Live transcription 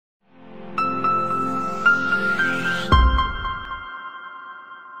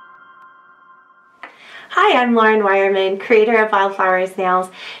Hi, I'm Lauren Wireman, creator of Wildflowers Nails.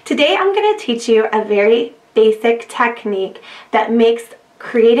 Today I'm going to teach you a very basic technique that makes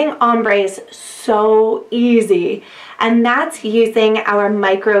creating ombres so easy, and that's using our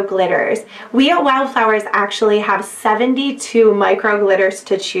micro glitters. We at Wildflowers actually have 72 micro glitters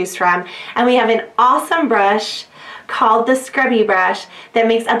to choose from, and we have an awesome brush called the scrubby brush that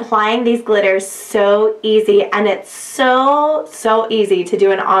makes applying these glitters so easy, and it's so easy to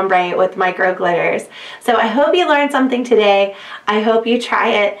do an ombre with micro glitters. So I hope you learned something today. I hope you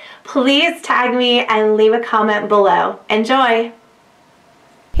try it. Please tag me and leave a comment below. Enjoy!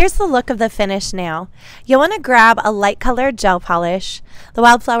 Here's the look of the finished nail. You'll want to grab a light colored gel polish, the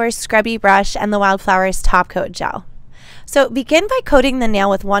Wildflowers scrubby brush, and the Wildflowers top coat gel. So begin by coating the nail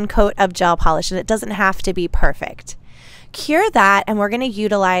with one coat of gel polish, and it doesn't have to be perfect. Cure that, and we're going to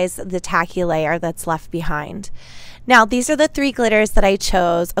utilize the tacky layer that's left behind. Now, these are the three glitters that I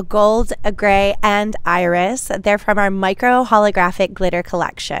chose: a gold, a gray, and iris. They're from our micro holographic glitter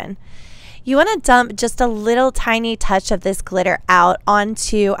collection. You want to dump just a little tiny touch of this glitter out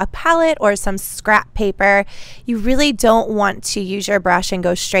onto a palette or some scrap paper. You really don't want to use your brush and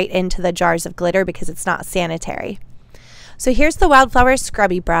go straight into the jars of glitter because it's not sanitary. So here's the Wildflowers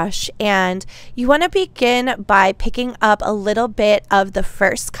scrubby brush, and you want to begin by picking up a little bit of the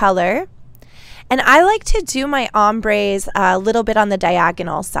first color. And I like to do my ombres a little bit on the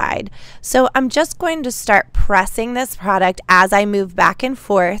diagonal side. So I'm just going to start pressing this product as I move back and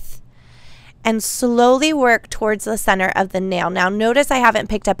forth and slowly work towards the center of the nail. Now notice I haven't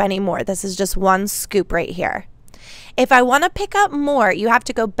picked up any more. This is just one scoop right here. If I want to pick up more, you have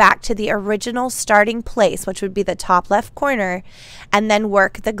to go back to the original starting place, which would be the top left corner, and then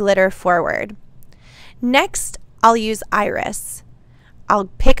work the glitter forward. Next, I'll use iris. I'll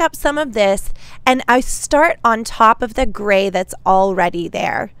pick up some of this, and I start on top of the gray that's already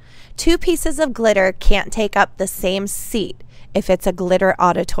there. Two pieces of glitter can't take up the same seat if it's a glitter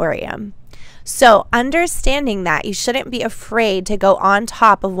auditorium. So understanding that, you shouldn't be afraid to go on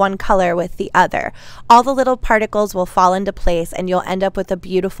top of one color with the other. All the little particles will fall into place and you'll end up with a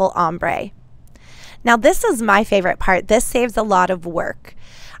beautiful ombre. Now this is my favorite part. This saves a lot of work.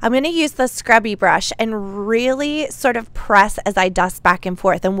 I'm going to use the scrubby brush and really sort of press as I dust back and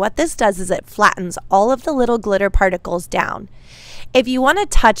forth. And what this does is it flattens all of the little glitter particles down. If you want to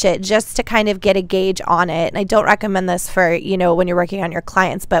touch it just to kind of get a gauge on it, and I don't recommend this for, when you're working on your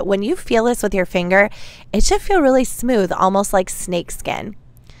clients, but when you feel this with your finger, it should feel really smooth, almost like snake skin.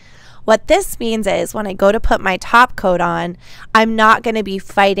 What this means is when I go to put my top coat on, I'm not going to be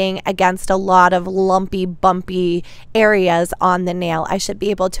fighting against a lot of lumpy, bumpy areas on the nail. I should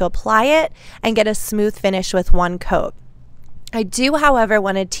be able to apply it and get a smooth finish with one coat. I do, however,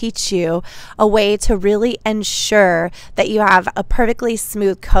 want to teach you a way to really ensure that you have a perfectly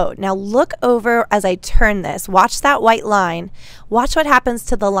smooth coat. Now look over as I turn this. Watch that white line. Watch what happens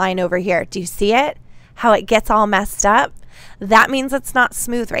to the line over here. Do you see it? How it gets all messed up? That means it's not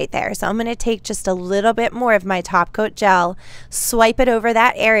smooth right there. So I'm going to take just a little bit more of my top coat gel, swipe it over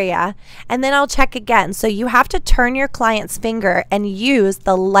that area, and then I'll check again. So you have to turn your client's finger and use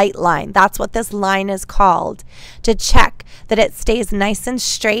the light line. That's what this line is called, to check that it stays nice and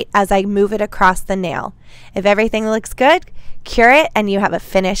straight as I move it across the nail. If everything looks good, cure it and you have a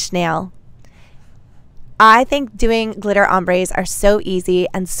finished nail. I think doing glitter ombres are so easy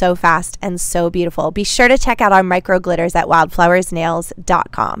and so fast and so beautiful. Be sure to check out our micro glitters at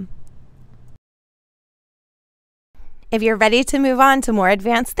wildflowersnails.com. If you're ready to move on to more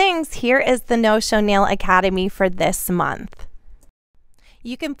advanced things, here is the No Show Nail Academy for this month.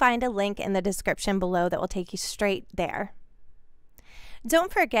 You can find a link in the description below that will take you straight there.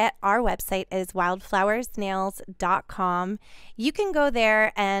 Don't forget, our website is wildflowersnails.com. You can go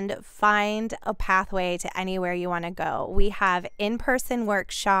there and find a pathway to anywhere you want to go. We have in-person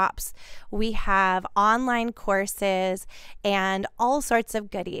workshops, we have online courses, and all sorts of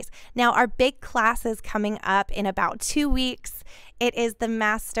goodies. Now, our big class is coming up in about 2 weeks. It is the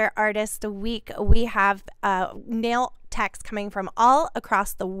Master Artist Week. We have nail techs coming from all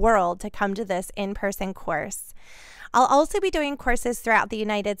across the world to come to this in-person course. I'll also be doing courses throughout the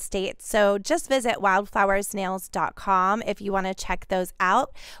United States, so just visit wildflowersnails.com if you want to check those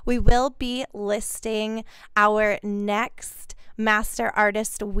out. We will be listing our next Master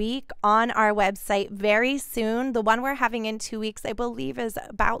Artist Week on our website very soon. The one we're having in 2 weeks, I believe, is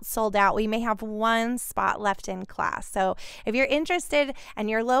about sold out. We may have one spot left in class. So if you're interested and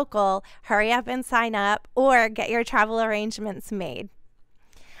you're local, hurry up and sign up or get your travel arrangements made.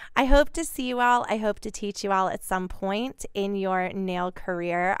 I hope to see you all. I hope to teach you all at some point in your nail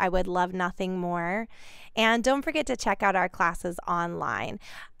career. I would love nothing more. And don't forget to check out our classes online.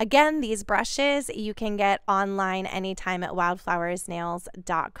 Again, these brushes you can get online anytime at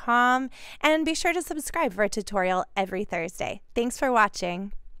wildflowersnails.com. And be sure to subscribe for a tutorial every Thursday. Thanks for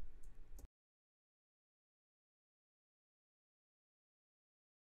watching.